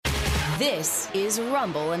This is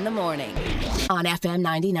Rumble in the Morning on FM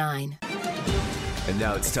 99. And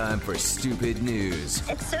now it's time for Stupid News.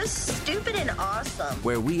 It's so stupid and awesome.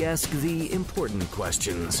 Where we ask the important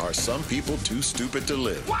questions. Are some people too stupid to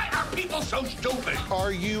live? Why are people so stupid?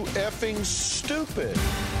 Are you effing stupid?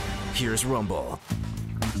 Here's Rumble.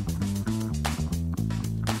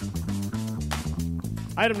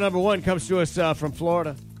 Item number one comes to us from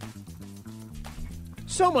Florida.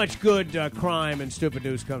 So much good crime and stupid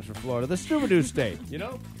news comes from Florida. The stupid news state, you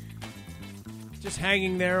know? Just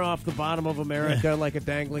hanging there off the bottom of America like a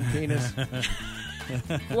dangling penis.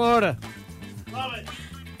 Florida. Love it.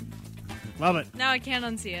 Love it. Now I can't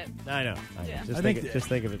unsee it. I know. Yeah. Just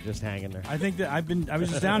think of it just hanging there. I think that I was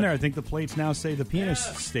just down there. I think the plates now say the penis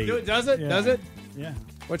state. Does it? Yeah. Does it? Yeah.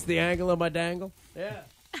 What's the angle of my dangle? Yeah.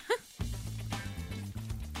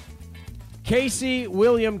 Casey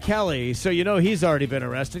William Kelly. So you know he's already been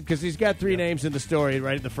arrested because he's got three names in the story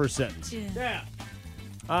right in the first sentence. Yeah.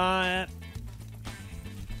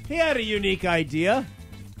 He had a unique idea.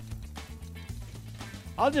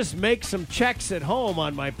 I'll just make some checks at home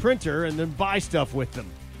on my printer and then buy stuff with them.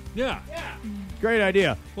 Yeah. Great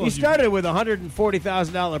idea. Well, He started with a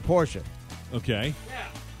 $140,000 Porsche. Okay.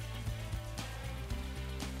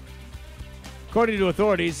 According to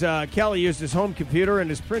authorities, Kelly used his home computer and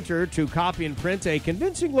his printer to copy and print a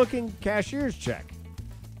convincing-looking cashier's check.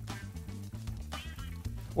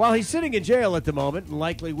 While he's sitting in jail at the moment and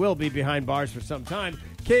likely will be behind bars for some time,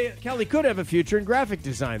 Kelly could have a future in graphic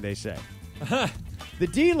design, they say. The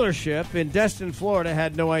dealership in Destin, Florida,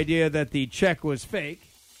 had no idea that the check was fake.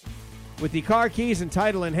 With the car keys and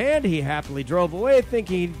title in hand, he happily drove away,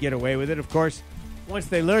 thinking he'd get away with it. Of course, once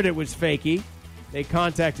they learned it was fakey, they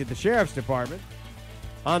contacted the sheriff's department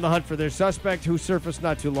on the hunt for their suspect, who surfaced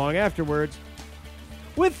not too long afterwards.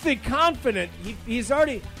 With the confident, he's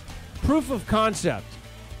already proof of concept.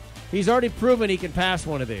 He's already proven he can pass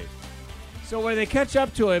one of these. So where they catch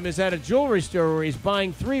up to him is at a jewelry store where he's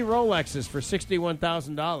buying 3 Rolexes for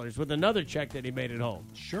 $61,000 with another check that he made at home.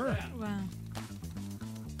 Sure. Wow.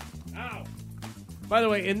 Ow. By the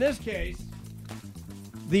way, in this case,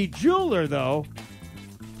 the jeweler, though,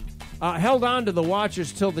 held on to the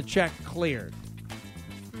watches till the check cleared.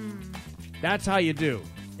 That's how you do.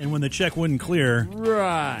 And when the check wouldn't clear.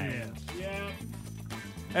 Right. Yeah.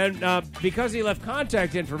 And because he left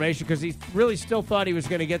contact information, because he really still thought he was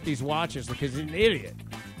going to get these watches because he's an idiot,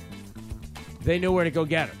 they knew where to go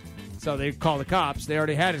get him. So they called the cops. They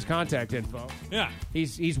already had his contact info. Yeah.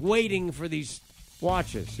 He's waiting for these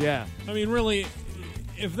watches. Yeah. I mean, really,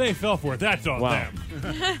 if they fell for it, that's on Wow.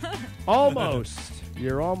 them. Almost.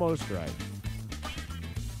 You're almost right.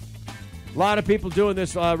 A lot of people doing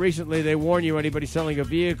this recently. They warn you anybody selling a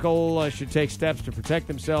vehicle should take steps to protect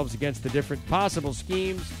themselves against the different possible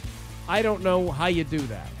schemes. I don't know how you do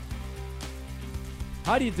that.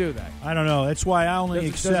 How do you do that? I don't know. That's why I only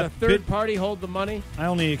Does a accept third party hold the money? I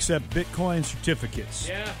only accept Bitcoin certificates.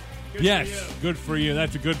 Yeah. Yes, good for you.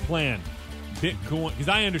 That's a good plan. Bitcoin, because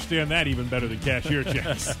I understand that even better than cashier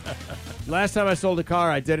checks. Last time I sold a car,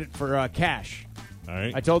 I did it for cash. All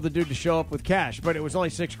right. I told the dude to show up with cash, but it was only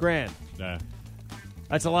 $6,000.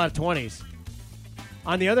 That's a lot of 20s.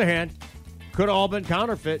 On the other hand, could have all been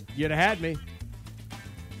counterfeit. You'd have had me.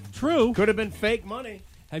 True. Could have been fake money.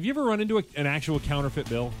 Have you ever run into an actual counterfeit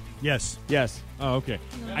bill? Yes. Yes. Oh, okay.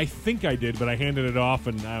 No. I think I did, but I handed it off,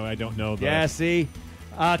 and I don't know. Yeah, see?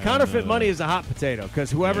 Counterfeit money is a hot potato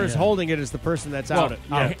because whoever is holding it is the person that's out.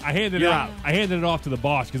 I handed it off to the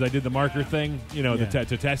boss because I did the marker thing,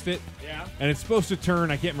 to test it. Yeah. And it's supposed to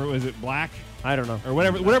turn. I can't remember. Was it black? I don't know. Or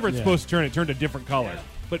whatever it's supposed to turn. It turned a different color,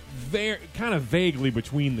 but kind of vaguely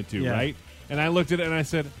between the two, right? And I looked at it and I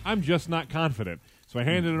said, I'm just not confident. So I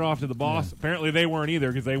handed it off to the boss. Apparently they weren't either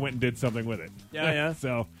because they went and did something with it. Yeah.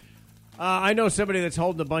 So I know somebody that's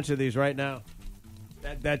holding a bunch of these right now.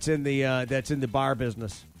 That's in the bar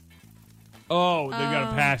business. Oh, they got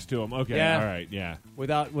to pass to them. Okay, yeah. All right, yeah.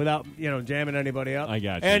 Without jamming anybody up. I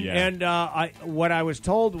got you. And what I was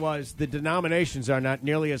told was the denominations are not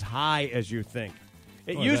nearly as high as you think.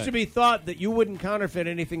 It used to be thought that you wouldn't counterfeit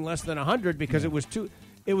anything less than 100 because it was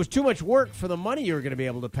too much work for the money you were going to be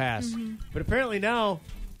able to pass. Mm-hmm. But apparently now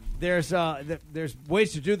there's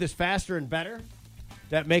ways to do this faster and better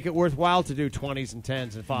that make it worthwhile to do 20s and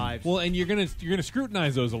 10s and 5s. Well, and you're gonna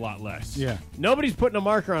scrutinize those a lot less. Yeah. Nobody's putting a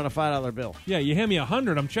marker on a $5 bill. Yeah, you hand me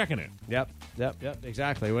 100, I'm checking it. Yep,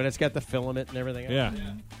 exactly. When it's got the filament and everything else.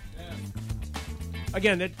 Yeah.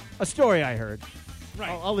 Again, a story I heard. Right.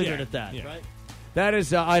 I'll leave it at that. Yeah. Right. That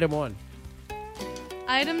is item 1.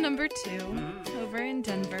 Item number 2, over in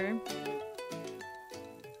Denver.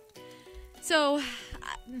 So,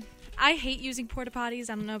 I hate using porta potties.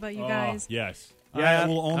 I don't know about you guys. Yes. Yeah, I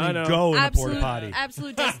will I only know. go in a Absolute, porta potty.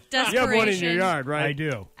 absolute desperation. You have one in your yard, right? I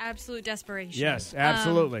do. Absolute desperation. Yes,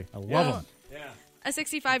 absolutely. I love them. A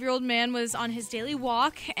 65-year-old man was on his daily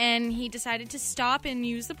walk, and he decided to stop and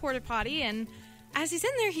use the porta potty. And as he's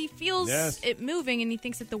in there, he feels it moving, and he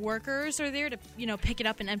thinks that the workers are there to, pick it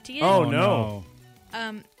up and empty it. Oh, no.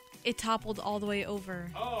 It toppled all the way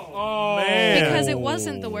over. Oh, man. Because it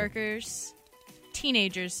wasn't the workers.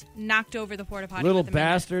 Teenagers knocked over the porta potty. Little with a minute.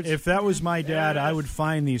 bastards. If that was my dad, I would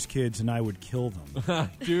find these kids and I would kill them.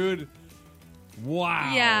 Dude.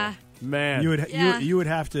 Wow. Yeah. Man. You would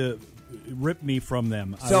have to rip me from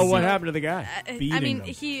them. So what happened to the guy? Beating I mean, them.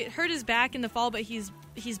 he hurt his back in the fall, but he's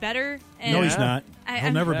better. And No, he's not.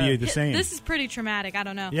 He'll never be the same. This is pretty traumatic. I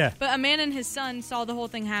don't know. Yeah. But a man and his son saw the whole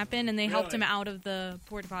thing happen, and they helped him out of the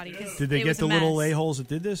porta potty. Did they get the little a-holes that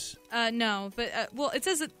did this? No, but it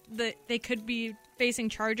says that they could be facing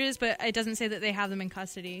charges, but it doesn't say that they have them in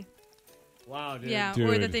custody. Wow, dude. Yeah, Dude.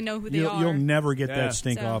 or that they know who they are. You'll never get Yeah. that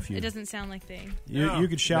stink So off you. It doesn't sound like they. You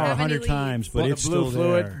could shower Have any 100 times, but Well, it's the blue still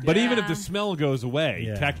fluid. there. But even Yeah. if the smell goes away,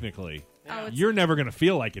 Yeah. technically, Oh, it's, you're never going to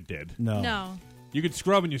feel like it did. no. You could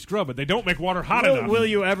scrub and you scrub, but they don't make water hot Will, enough. will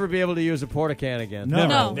you ever be able to use a porta can again? No,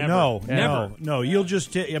 No. no, Never. no, no. You'll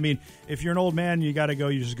just. I mean, if you're an old man, you got to go.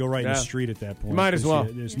 You just go right in Yeah. the street at that point. You might as 'cause well.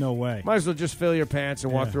 There's no way. Might as well just fill your pants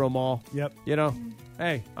and walk Yeah. through a mall. Yep. You know?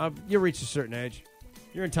 Hey, you reach a certain age.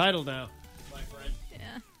 You're entitled now. Yeah,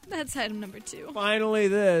 that's item number 2. Finally,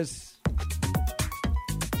 this.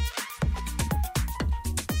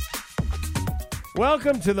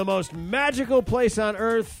 Welcome to the most magical place on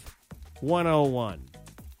Earth, 101.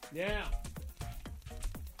 Yeah.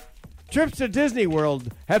 Trips to Disney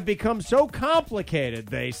World have become so complicated,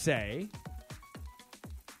 they say,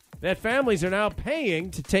 that families are now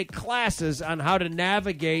paying to take classes on how to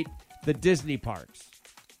navigate the Disney parks.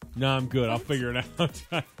 No, I'm good. I'll figure it out.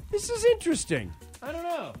 This is interesting. I don't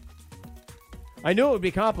know. I knew it would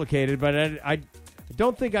be complicated, but I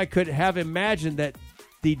don't think I could have imagined that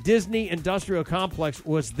the Disney industrial complex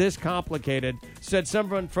was this complicated, said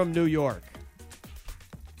someone from New York.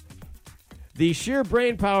 The sheer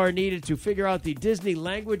brain power needed to figure out the Disney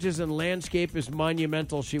languages and landscape is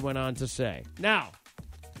monumental, she went on to say. Now,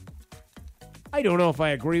 I don't know if I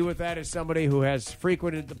agree with that as somebody who has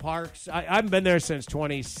frequented the parks. I haven't been there since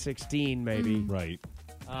 2016, maybe. Right.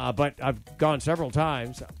 But I've gone several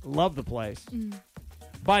times. Love the place.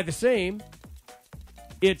 By the same,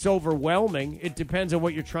 it's overwhelming. It depends on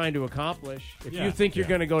what you're trying to accomplish. If Yeah, you think you're yeah.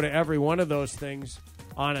 going to go to every one of those things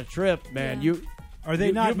on a trip, man, Yeah. Are they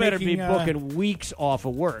you not better be making, booking weeks off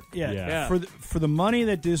of work. Yeah. Yeah. For the money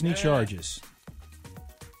that Disney charges.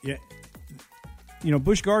 Yeah.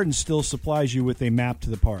 Busch Gardens still supplies you with a map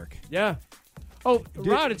to the park. Yeah. Oh,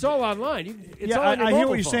 Rod, it's all online. It's all I on your hear mobile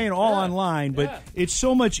what you're phone. saying, all Yeah. online, but Yeah. it's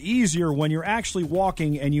so much easier when you're actually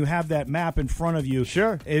walking and you have that map in front of you.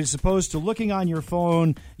 Sure. As opposed to looking on your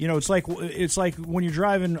phone. It's like when you're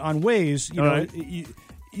driving on Waze. All right.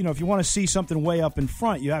 If you want to see something way up in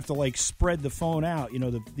front, you have to spread the phone out.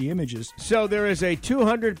 The images. So there is a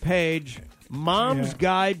 200-page Mom's Yeah.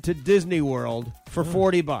 Guide to Disney World for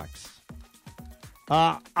 $40.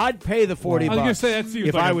 I'd pay the $40 I was gonna say, that seems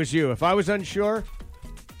if like I a- was you. If I was unsure,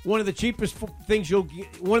 one of the cheapest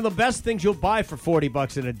one of the best things you'll buy for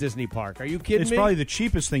 $40 in a Disney park. Are you kidding It's me? probably the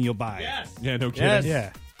cheapest thing you'll buy. Yes. Yeah, no kidding. Yes.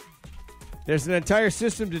 Yeah. There's an entire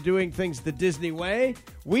system to doing things the Disney way.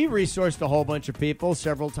 We resourced a whole bunch of people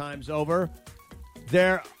several times over.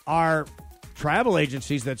 There are travel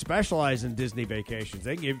agencies that specialize in Disney vacations.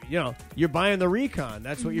 They give, you're buying the recon.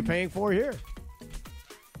 That's what you're paying for here.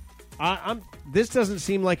 This doesn't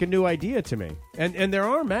seem like a new idea to me. And there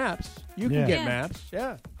are maps. You can Yeah. get Yeah. maps.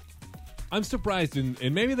 Yeah. I'm surprised, and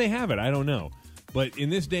maybe they have it. I don't know. But in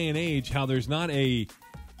this day and age, how there's not a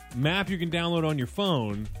map you can download on your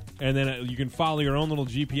phone, and then you can follow your own little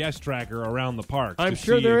GPS tracker around the park. I'm to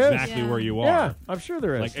sure see there is. exactly Yeah. where you are. Yeah, I'm sure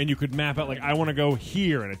there is. And you could map out I want to go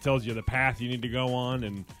here, and it tells you the path you need to go on,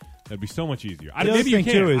 and that'd be so much easier. The other Maybe you thing,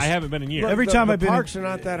 can. too, is- I haven't been in years. Every time the I've been in- parks are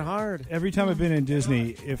not that hard. Every time I've been in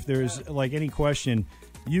Disney, if there's any question,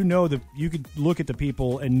 that you could look at the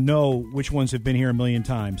people and know which ones have been here a million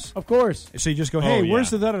times. Of course. So you just go, hey, yeah.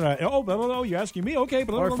 where's the da-da-da? Oh, blah, blah, blah, you're asking me? Okay.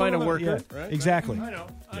 Blah, Or blah, find blah, a blah. worker, Yeah, right? exactly. I know.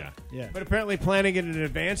 Yeah. Yeah. But apparently planning it in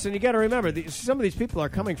advance, and you got to remember, some of these people are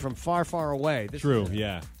coming from far, far away. True,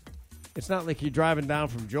 yeah. It's not like you're driving down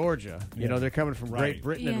from Georgia. You know, they're coming from Great Right.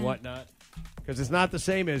 Britain and Yeah. whatnot. Because it's not the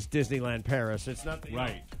same as Disneyland Paris. It's not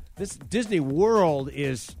Right. This Disney World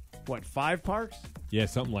is 5 parks? Yeah,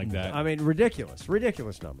 something like that. I mean, ridiculous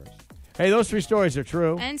numbers. Hey, those 3 stories are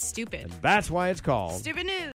true. And stupid. That's why it's called Stupid news.